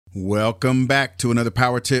Welcome back to another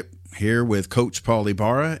Power Tip here with Coach Paul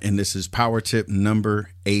Ibarra, and this is Power Tip number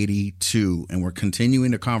 82, and we're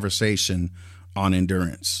continuing the conversation on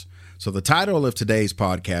endurance. So the title of today's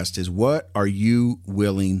podcast is, What Are You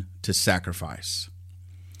Willing to Sacrifice?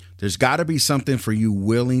 There's got to be something for you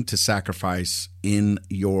willing to sacrifice in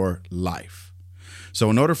your life. So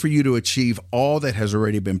in order for you to achieve all that has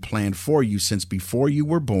already been planned for you since before you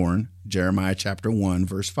were born, Jeremiah chapter 1,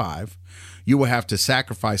 verse 5, you will have to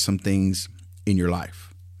sacrifice some things in your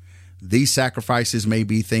life. These sacrifices may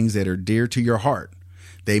be things that are dear to your heart.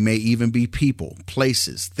 They may even be people,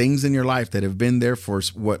 places, things in your life that have been there for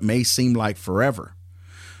what may seem like forever.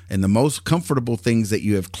 And the most comfortable things that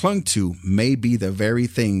you have clung to may be the very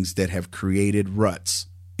things that have created ruts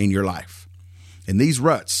in your life. And these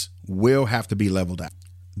ruts will have to be leveled out.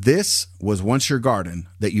 This was once your garden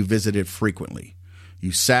that you visited frequently.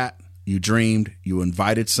 You sat, you dreamed, you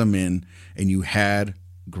invited some in, and you had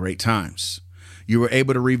great times. You were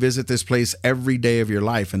able to revisit this place every day of your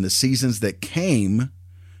life, and the seasons that came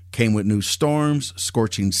with new storms,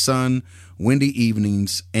 scorching sun, windy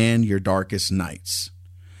evenings, and your darkest nights.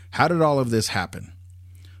 How did all of this happen?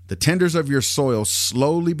 The tenders of your soil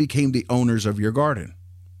slowly became the owners of your garden.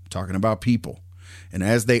 I'm talking about people. And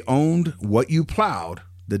as they owned what you plowed,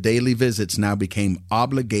 the daily visits now became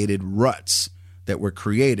obligated ruts that were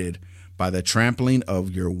created by the trampling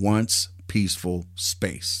of your once peaceful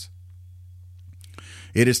space.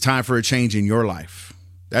 It is time for a change in your life.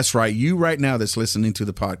 That's right. You right now that's listening to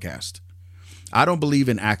the podcast. I don't believe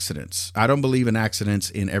in accidents. I don't believe in accidents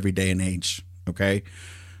in every day and age. Okay.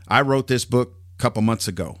 I wrote this book a couple months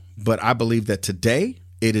ago, but I believe that today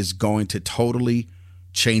it is going to totally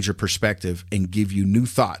change your perspective and give you new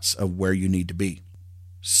thoughts of where you need to be.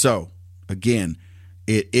 So again,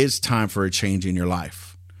 it is time for a change in your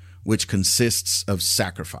life, which consists of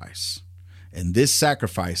sacrifice. And this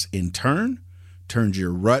sacrifice, in turn, turns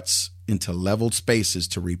your ruts into leveled spaces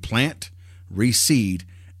to replant, reseed,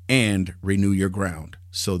 and renew your ground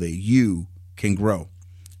so that you can grow.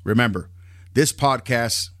 Remember, this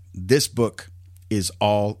podcast, this book is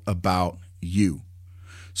all about you.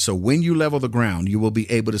 So when you level the ground, you will be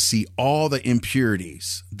able to see all the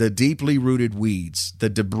impurities, the deeply rooted weeds, the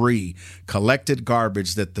debris, collected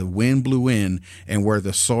garbage that the wind blew in, and where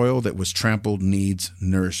the soil that was trampled needs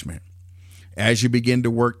nourishment. As you begin to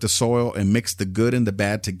work the soil and mix the good and the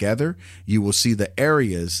bad together, you will see the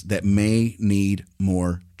areas that may need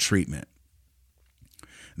more treatment.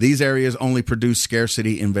 These areas only produce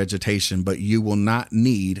scarcity in vegetation, but you will not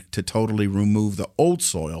need to totally remove the old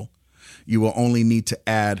soil. You will only need to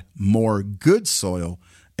add more good soil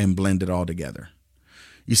and blend it all together.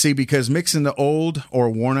 You see, because mixing the old or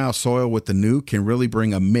worn out soil with the new can really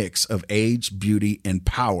bring a mix of age, beauty, and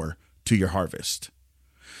power to your harvest.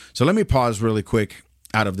 So let me pause really quick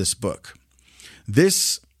out of this book.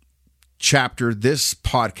 This chapter, this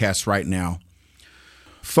podcast right now,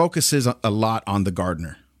 focuses a lot on the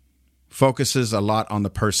gardener, focuses a lot on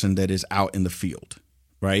the person that is out in the field,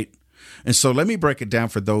 right? And so let me break it down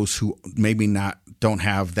for those who maybe don't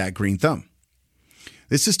have that green thumb.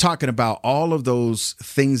 This is talking about all of those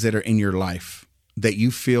things that are in your life that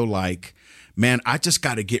you feel like, man, I just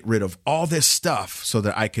got to get rid of all this stuff so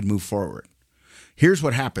that I can move forward. Here's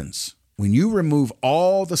what happens. When you remove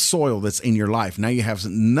all the soil that's in your life, now you have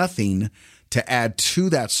nothing to add to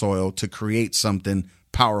that soil to create something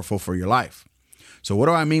powerful for your life. So what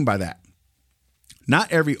do I mean by that?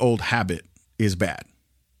 Not every old habit is bad.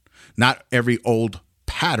 Not every old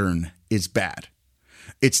pattern is bad.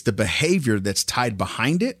 It's the behavior that's tied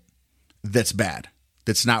behind it that's bad.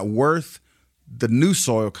 That's not worth the new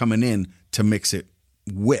soil coming in to mix it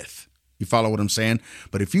with. You follow what I'm saying?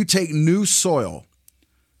 But if you take new soil,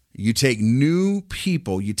 you take new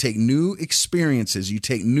people, you take new experiences, you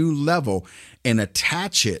take new level and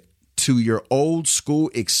attach it to your old school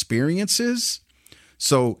experiences,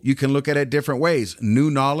 so you can look at it different ways. New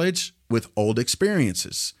knowledge with old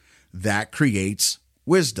experiences. That creates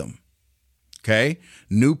wisdom. Okay?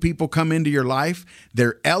 New people come into your life.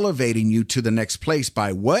 They're elevating you to the next place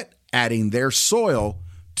by what? Adding their soil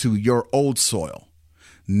to your old soil.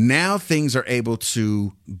 Now things are able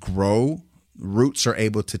to grow. Roots are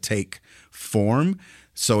able to take form.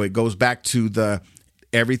 So it goes back to the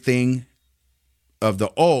everything of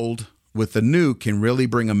the old with the new can really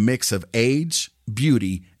bring a mix of age,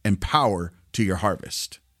 beauty, and power to your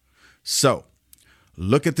harvest. So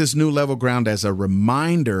look at this new level ground as a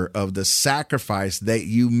reminder of the sacrifice that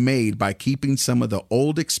you made by keeping some of the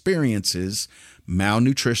old experiences,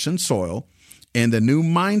 malnutrition soil, and the new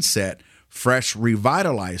mindset, fresh,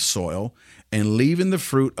 revitalized soil, and leaving the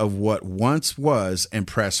fruit of what once was and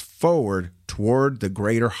press forward toward the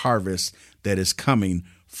greater harvest that is coming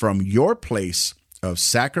from your place of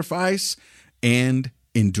sacrifice and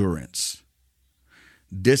endurance.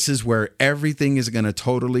 This is where everything is going to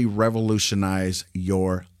totally revolutionize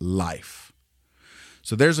your life.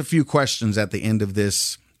 So there's a few questions at the end of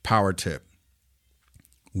this power tip.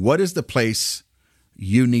 What is the place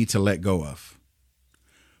you need to let go of?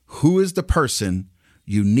 Who is the person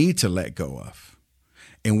you need to let go of?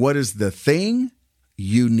 And what is the thing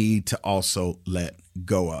you need to also let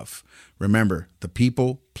go of? Remember, the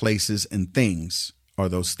people, places, and things are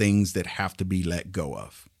those things that have to be let go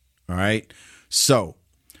of. All right. So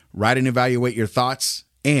write and evaluate your thoughts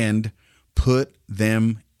and put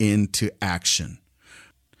them into action.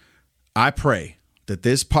 I pray that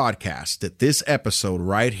this podcast, that this episode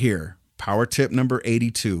right here, Power Tip number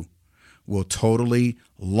 82, will totally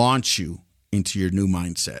launch you into your new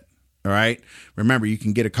mindset. All right. Remember, you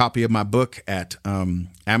can get a copy of my book at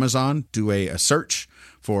Amazon. Do a search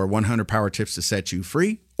for 100 Power Tips to Set You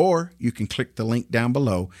Free, or you can click the link down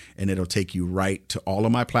below and it'll take you right to all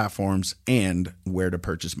of my platforms and where to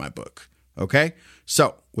purchase my book. Okay.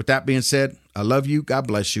 So with that being said, I love you. God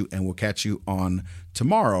bless you. And we'll catch you on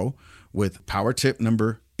tomorrow with Power Tip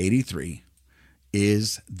number 83.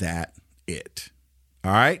 Is that it?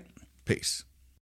 All right. Peace.